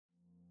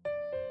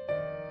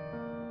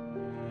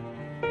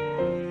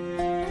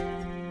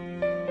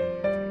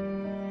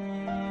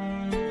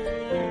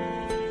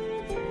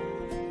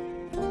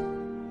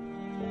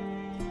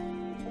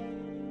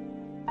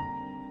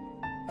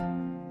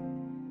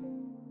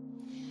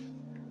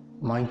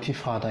Mighty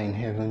Father in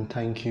heaven,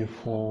 thank you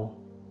for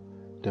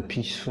the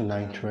peaceful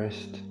night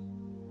rest.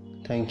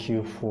 Thank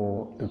you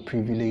for the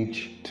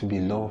privilege to be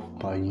loved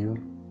by you.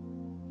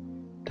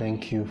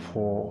 Thank you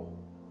for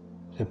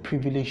the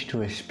privilege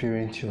to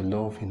experience your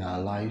love in our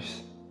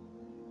lives.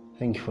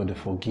 Thank you for the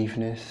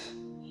forgiveness,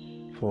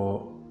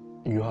 for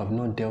you have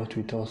not dealt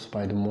with us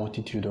by the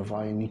multitude of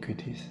our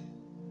iniquities.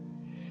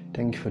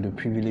 Thank you for the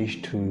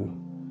privilege to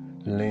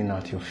learn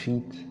at your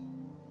feet.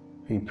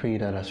 We pray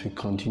that as we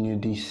continue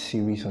this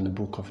series on the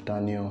book of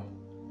Daniel,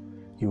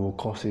 you will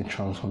cause a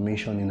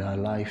transformation in our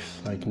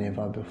lives like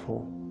never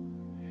before.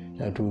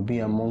 That we'll be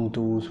among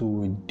those who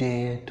will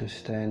dare to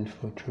stand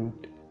for truth,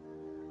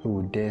 who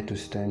will dare to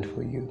stand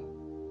for you,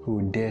 who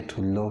will dare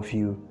to love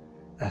you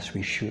as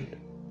we should.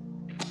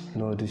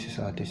 Lord, this is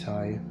our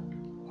desire.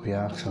 We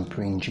ask and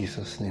pray in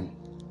Jesus' name.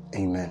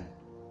 Amen.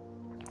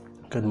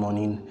 Good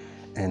morning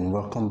and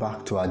welcome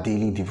back to our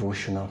daily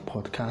devotional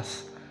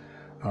podcast.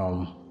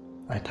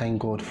 I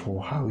thank God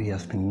for how He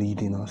has been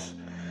leading us.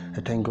 I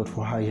thank God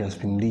for how He has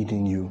been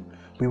leading you.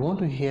 We want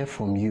to hear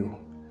from you.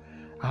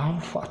 How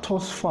far,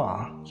 thus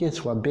far,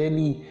 yes,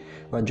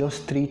 we're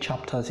just 3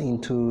 chapters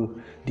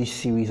into this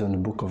series on the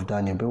book of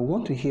Daniel, but we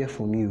want to hear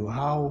from you.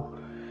 How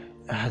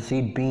has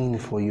it been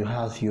for you?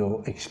 How's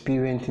your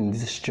experience in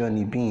this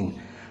journey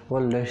been?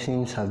 What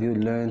lessons have you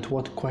learned?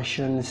 What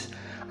questions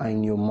are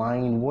in your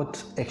mind?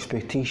 What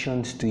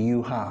expectations do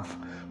you have?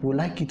 We'd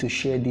like you to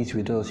share this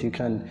with us. You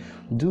can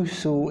do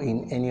so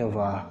in any of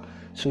our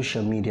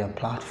social media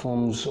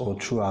platforms or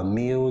through our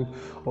mail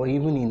or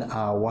even in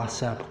our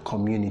WhatsApp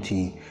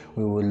community.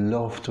 We would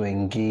love to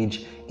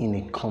engage in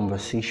a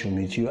conversation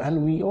with you.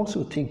 And we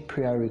also take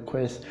prayer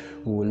requests.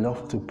 We would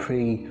love to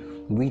pray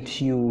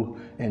with you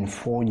and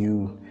for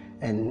you.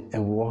 And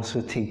we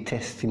also take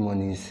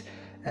testimonies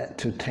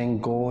to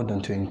thank God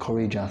and to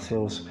encourage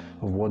ourselves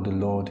of what the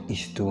Lord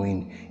is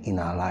doing in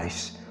our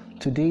lives.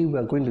 Today we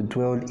are going to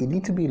dwell a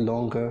little bit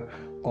longer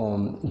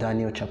on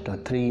Daniel chapter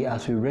 3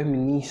 as we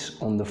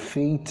reminisce on the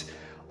fate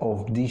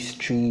of these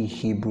 3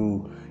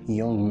 Hebrew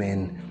young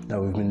men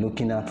that we've been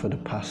looking at for the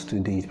past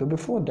 2 days. But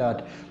before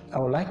that, I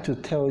would like to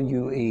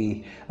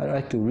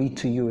read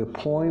to you a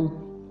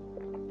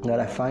poem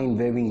that I find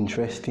very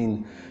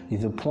interesting.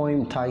 It's a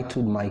poem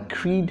titled My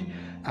Creed,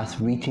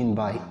 as written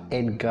by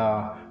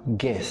Edgar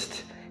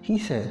Guest. He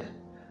said,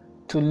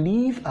 "To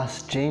live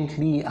as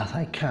gently as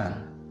I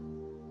can,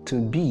 to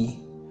be,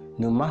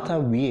 no matter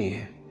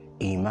where,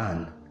 a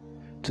man,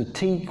 to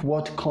take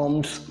what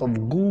comes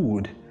of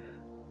good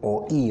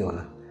or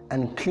ill,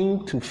 and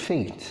cling to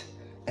faith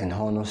and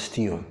honor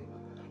still,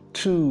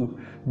 to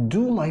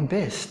do my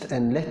best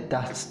and let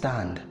that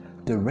stand,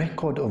 the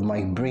record of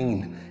my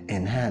brain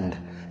and hand,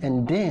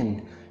 and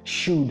then,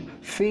 should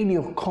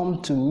failure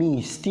come to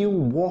me, still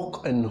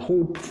walk and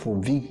hope for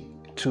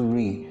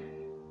victory."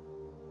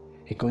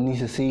 He continues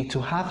to say,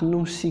 "To have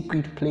no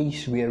secret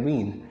place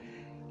wherein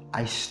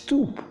I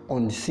stoop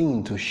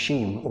unseen to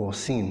shame or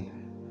sin,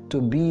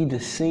 to be the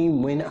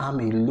same when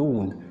I'm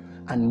alone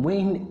and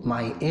when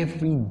my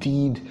every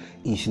deed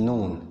is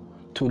known,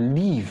 to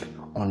live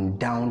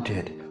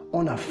undaunted,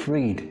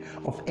 unafraid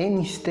of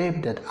any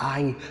step that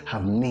I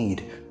have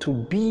made, to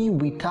be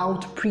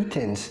without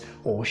pretense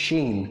or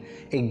shame,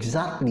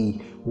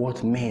 exactly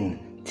what men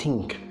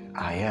think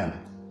I am."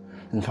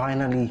 And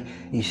finally,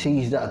 he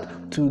says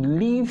that to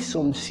leave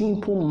some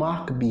simple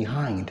mark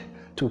behind,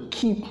 to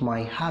keep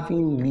my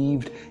having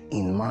lived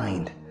in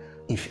mind.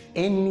 If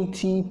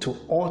enmity to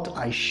aught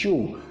I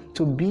show,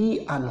 to be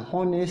an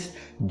honest,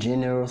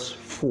 generous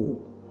foe,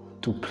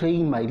 to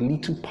play my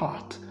little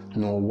part,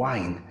 nor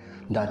whine,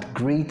 that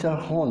greater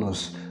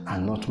honors are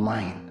not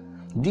mine.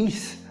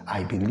 This,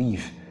 I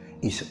believe,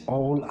 is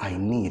all I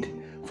need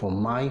for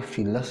my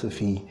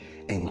philosophy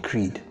and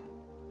creed.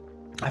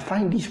 I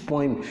find this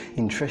poem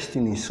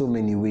interesting in so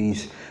many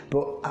ways,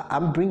 but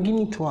I'm bringing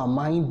it to our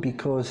mind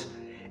because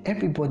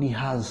everybody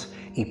has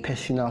a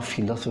personal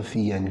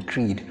philosophy and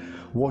creed.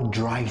 What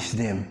drives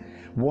them?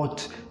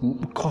 What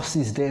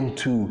causes them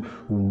to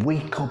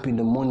wake up in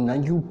the morning?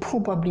 And you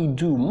probably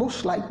do,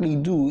 most likely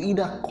do,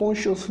 either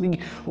consciously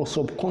or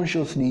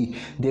subconsciously.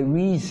 There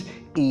is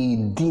a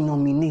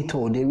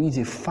denominator, there is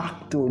a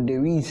factor,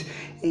 there is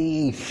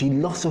a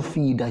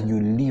philosophy that you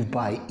live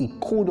by, a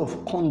code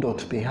of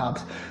conduct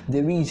perhaps.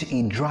 There is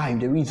a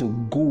drive, there is a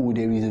goal,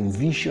 there is a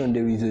vision,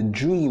 there is a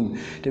dream,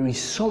 there is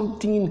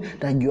something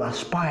that you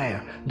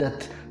aspire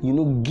that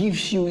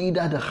gives you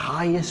either the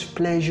highest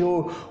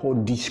pleasure or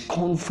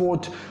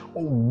discomfort,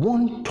 or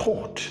one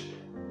thought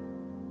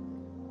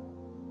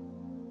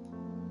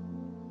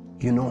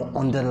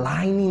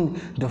underlining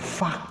the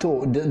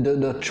factor,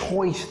 the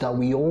choice that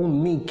we all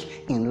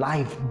make in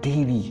life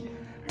daily,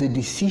 the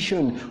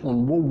decision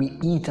on what we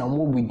eat and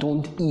what we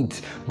don't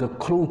eat, the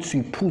clothes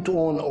we put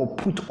on or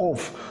put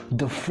off,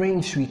 the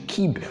friends we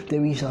keep.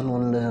 There is an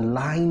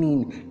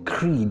underlining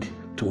creed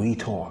to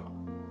it all.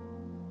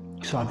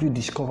 So have you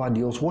discovered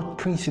yours? What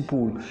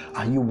principle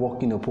are you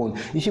working upon?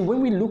 You see,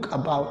 when we look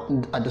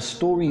at the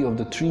story of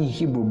the 3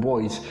 Hebrew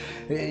boys,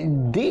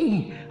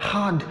 they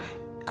had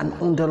an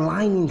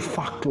underlying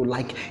factor,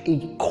 like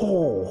a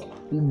core,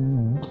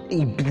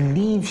 a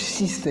belief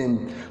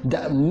system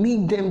that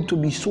made them to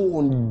be so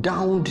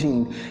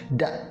undaunting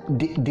that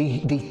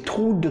they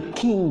told the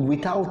king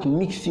without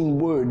mixing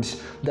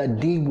words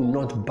that they would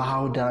not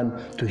bow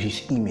down to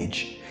his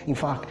image. In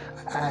fact,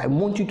 I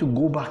want you to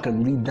go back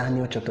and read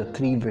Daniel chapter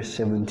 3 verse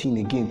 17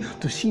 again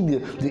to see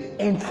the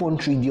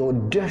infantry, the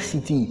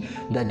audacity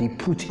that they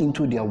put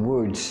into their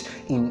words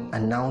in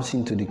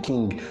announcing to the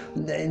king.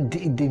 They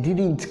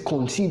didn't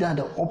consider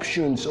the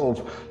options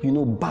of,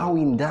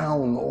 bowing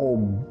down or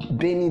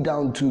bending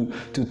down to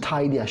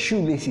tie their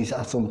shoelaces,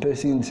 as some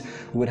persons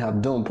would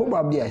have done.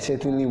 Probably I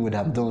certainly would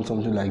have done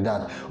something like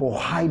that, or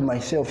hide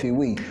myself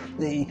away.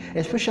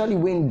 Especially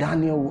when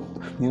Daniel,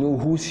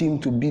 who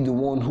seemed to be the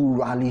one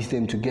who rallies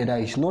them together,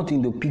 is not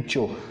in the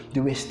picture.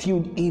 They were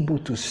still able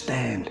to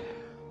stand.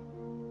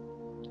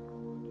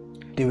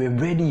 They were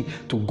ready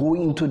to go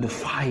into the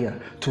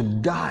fire, to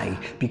die,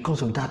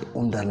 because of that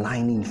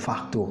underlying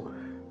factor,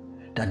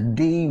 that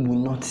they will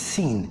not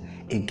sin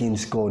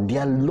against God.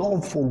 Their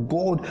love for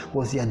God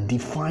was their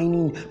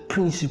defining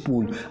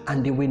principle,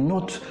 and they were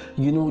not,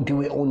 they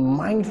were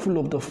unmindful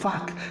of the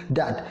fact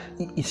that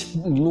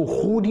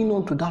holding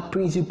on to that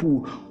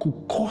principle could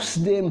cause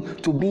them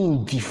to be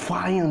in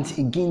defiance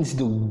against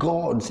the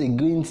gods,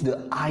 against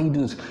the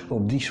idols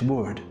of this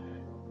world.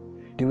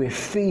 They were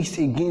faced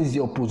against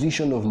the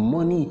opposition of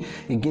money,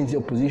 against the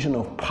opposition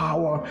of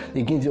power,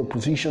 against the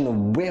opposition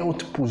of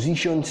wealth,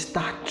 position,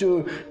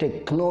 stature,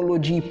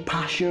 technology,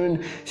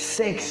 passion,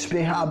 sex,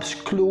 perhaps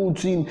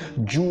clothing,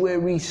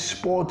 jewelry,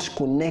 sports,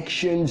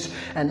 connections,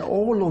 and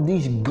all of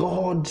these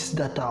gods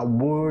that our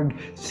world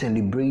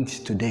celebrates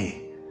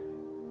today.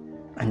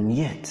 And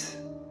yet,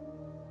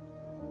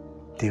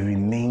 they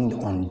remained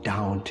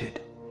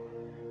undaunted.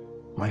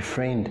 My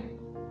friend,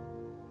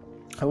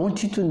 I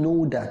want you to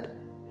know that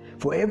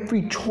for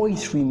every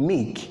choice we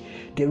make,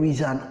 there is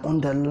an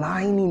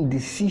underlying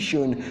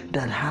decision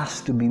that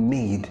has to be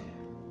made.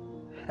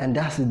 And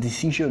that's the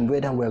decision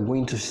whether we're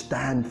going to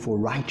stand for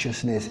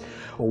righteousness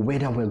or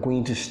whether we're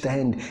going to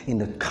stand in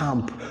the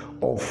camp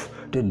of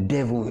the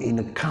devil, in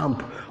the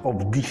camp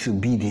of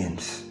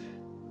disobedience.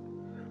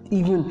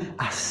 Even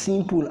as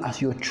simple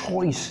as your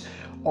choice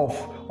of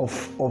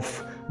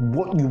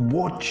what you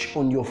watch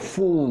on your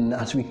phone,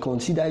 as we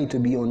consider it to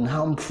be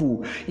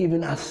unharmful,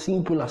 even as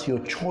simple as your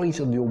choice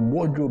of your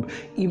wardrobe,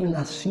 even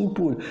as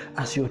simple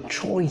as your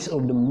choice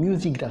of the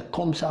music that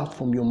comes out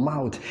from your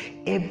mouth,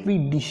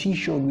 every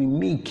decision we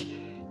make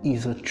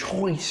is a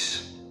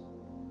choice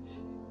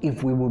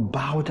if we will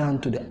bow down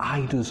to the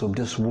idols of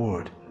this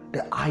world,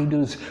 the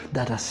idols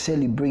that are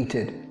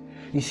celebrated.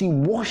 You see,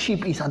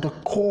 worship is at the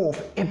core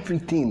of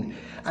everything.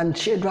 And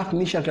Shadrach,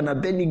 Meshach, and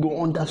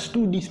Abednego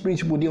understood this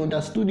principle. They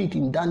understood it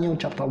in Daniel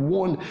chapter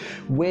 1,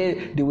 where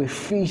they were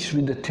faced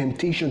with the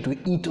temptation to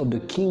eat of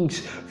the king's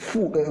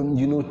food,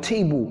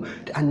 table.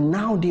 And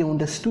now they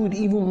understood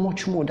even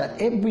much more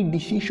that every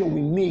decision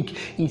we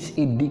make is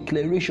a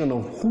declaration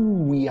of who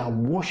we are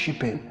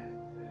worshiping.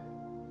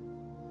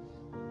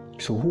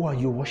 So who are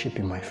you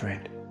worshiping, my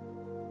friend?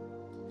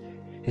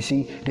 You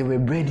see, they were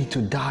ready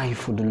to die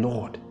for the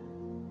Lord.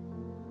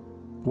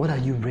 What are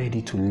you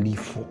ready to live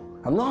for?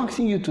 I'm not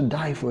asking you to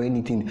die for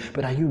anything,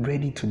 but are you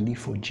ready to live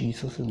for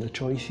Jesus in the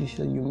choices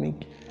that you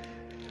make?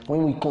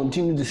 When we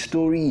continue the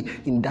story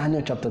in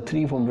Daniel chapter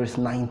 3 from verse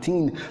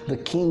 19, the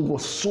king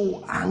was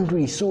so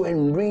angry, so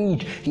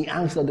enraged, he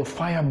asked that the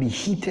fire be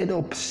heated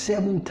up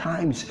 7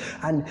 times.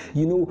 And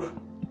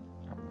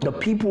the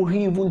people who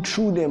even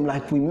threw them,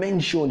 like we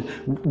mentioned,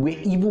 were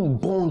even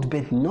burned,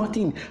 but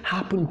nothing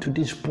happened to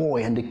this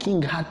boy. And the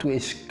king had to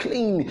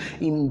exclaim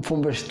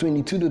from verse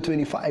 22 to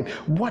 25,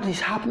 what is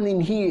happening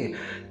here?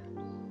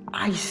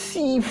 I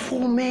see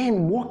 4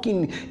 men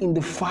walking in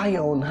the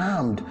fire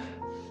unharmed.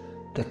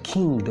 The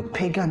king, the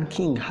pagan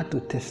king, had to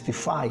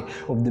testify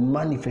of the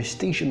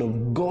manifestation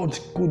of God's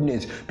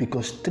goodness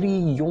because 3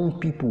 young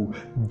people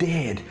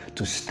dared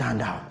to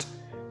stand out.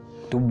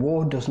 The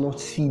world does not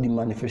see the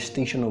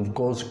manifestation of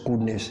God's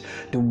goodness.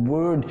 The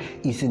world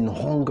is in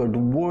hunger. The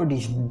world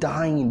is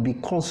dying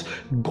because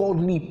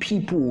godly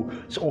people,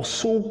 or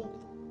so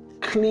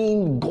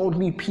claimed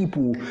godly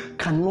people,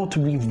 cannot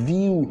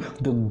reveal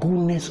the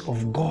goodness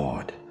of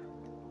God.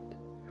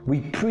 We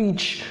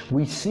preach,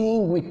 we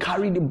sing, we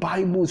carry the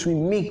Bibles, we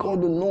make all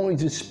the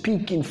noise, we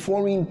speak in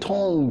foreign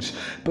tongues,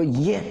 but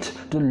yet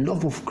the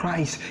love of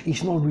Christ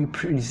is not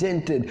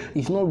represented,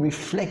 is not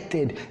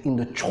reflected in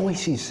the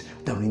choices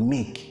that we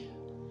make.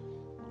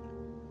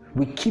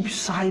 We keep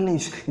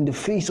silence in the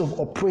face of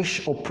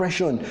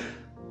oppression.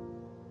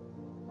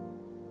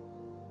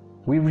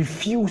 We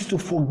refuse to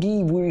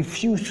forgive. We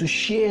refuse to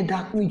share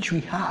that which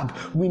we have.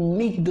 We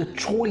make the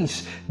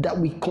choice that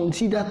we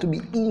consider to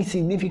be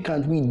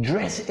insignificant. We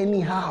dress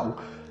anyhow.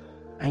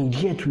 And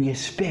yet we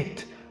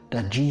expect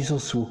that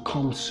Jesus will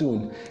come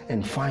soon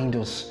and find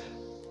us.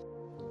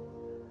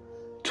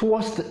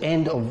 Towards the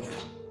end of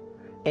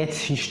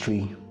Earth's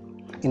history,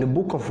 in the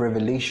book of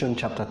Revelation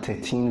chapter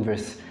 13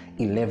 verse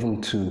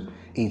 11 to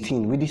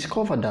 18, we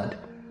discover that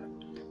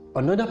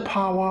another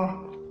power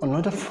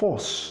another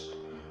force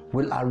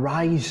will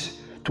arise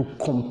to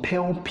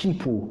compel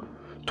people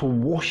to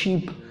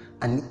worship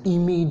an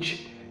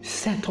image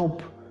set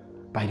up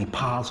by the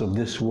powers of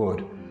this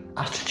world,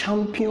 as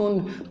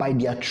championed by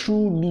their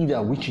true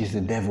leader, which is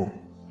the devil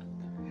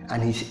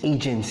and his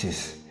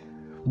agencies,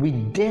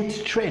 with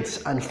death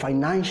threats and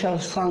financial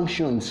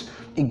sanctions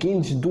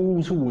against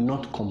those who will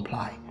not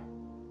comply.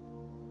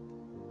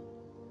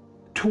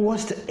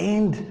 Towards the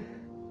end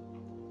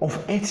of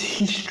Earth's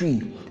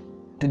history,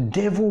 the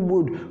devil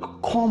would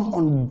come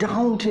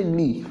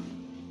undauntedly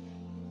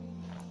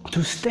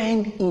to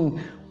stand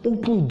in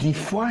open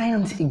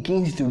defiance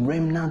against the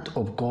remnant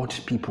of God's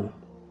people.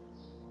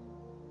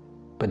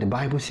 But the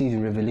Bible says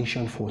in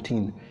Revelation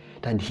 14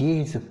 that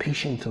here is the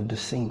patience of the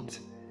saints.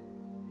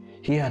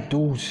 Here are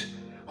those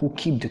who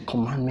keep the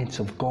commandments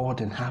of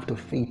God and have the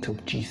faith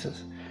of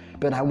Jesus.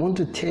 But I want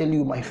to tell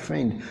you, my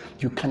friend,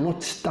 you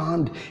cannot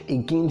stand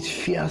against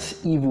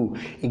fierce evil,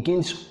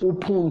 against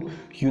open,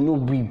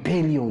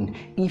 rebellion,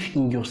 if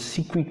in your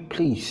secret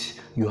place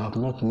you have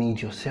not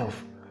made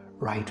yourself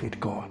right with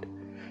God.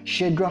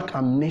 Shadrach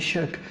and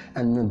Meshach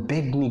and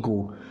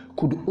Abednego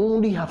could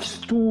only have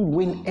stood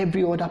when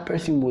every other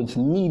person was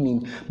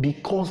kneeling,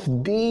 because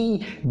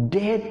they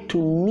dared to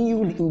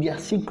kneel in their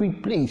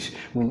secret place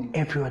when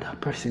every other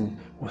person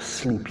was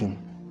sleeping.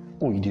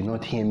 Oh, you did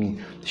not hear me.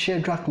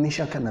 Shadrach,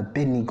 Meshach, and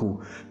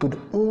Abednego could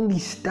only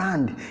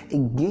stand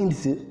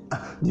against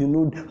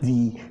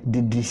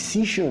the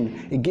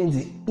decision, against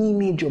the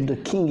image of the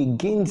king,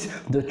 against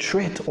the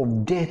threat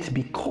of death,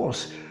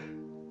 because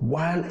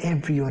while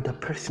every other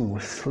person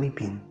was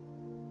sleeping,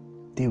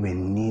 they were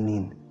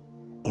kneeling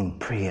in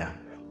prayer,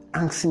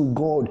 asking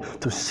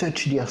God to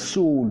search their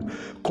soul,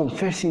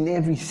 confessing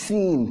every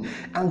sin,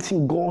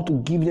 asking God to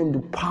give them the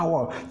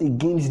power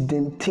against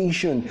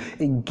temptation,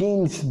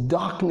 against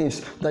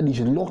darkness that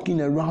is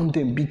lurking around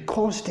them,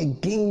 because they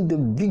gained the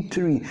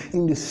victory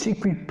in the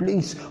secret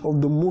place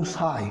of the Most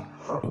High.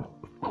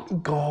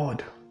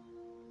 God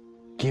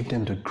gave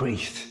them the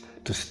grace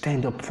to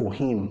stand up for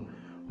Him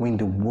when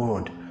the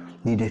world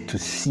needed to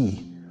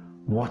see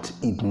what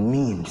it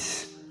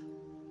means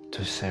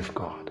to serve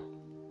God.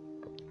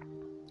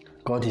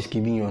 God is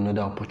giving you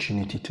another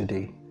opportunity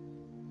today.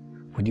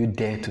 Would you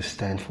dare to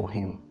stand for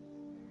Him?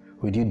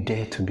 Would you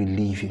dare to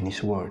believe in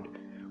His word?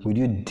 Would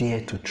you dare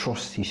to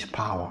trust His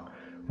power?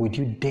 Would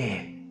you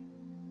dare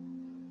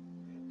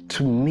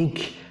to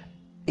make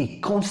a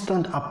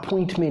constant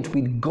appointment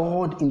with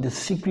God in the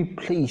secret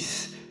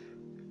place,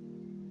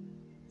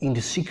 in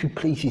the secret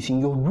places, in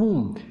your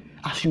room,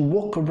 as you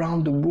walk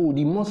around the road?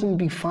 It mustn't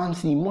be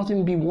fancy, it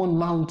mustn't be one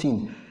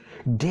mountain.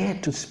 Dare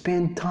to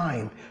spend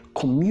time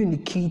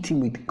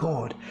communicating with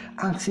God,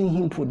 asking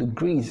Him for the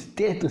grace.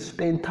 Dare to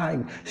spend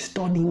time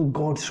studying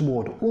God's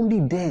word. Only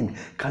then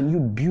can you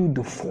build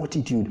the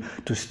fortitude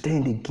to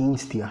stand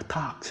against the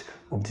attacks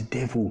of the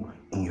devil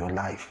in your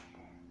life.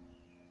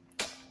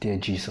 Dear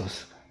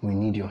Jesus, we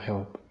need your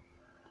help.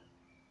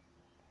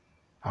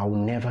 I will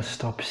never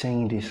stop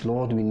saying this.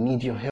 Lord, we need your help.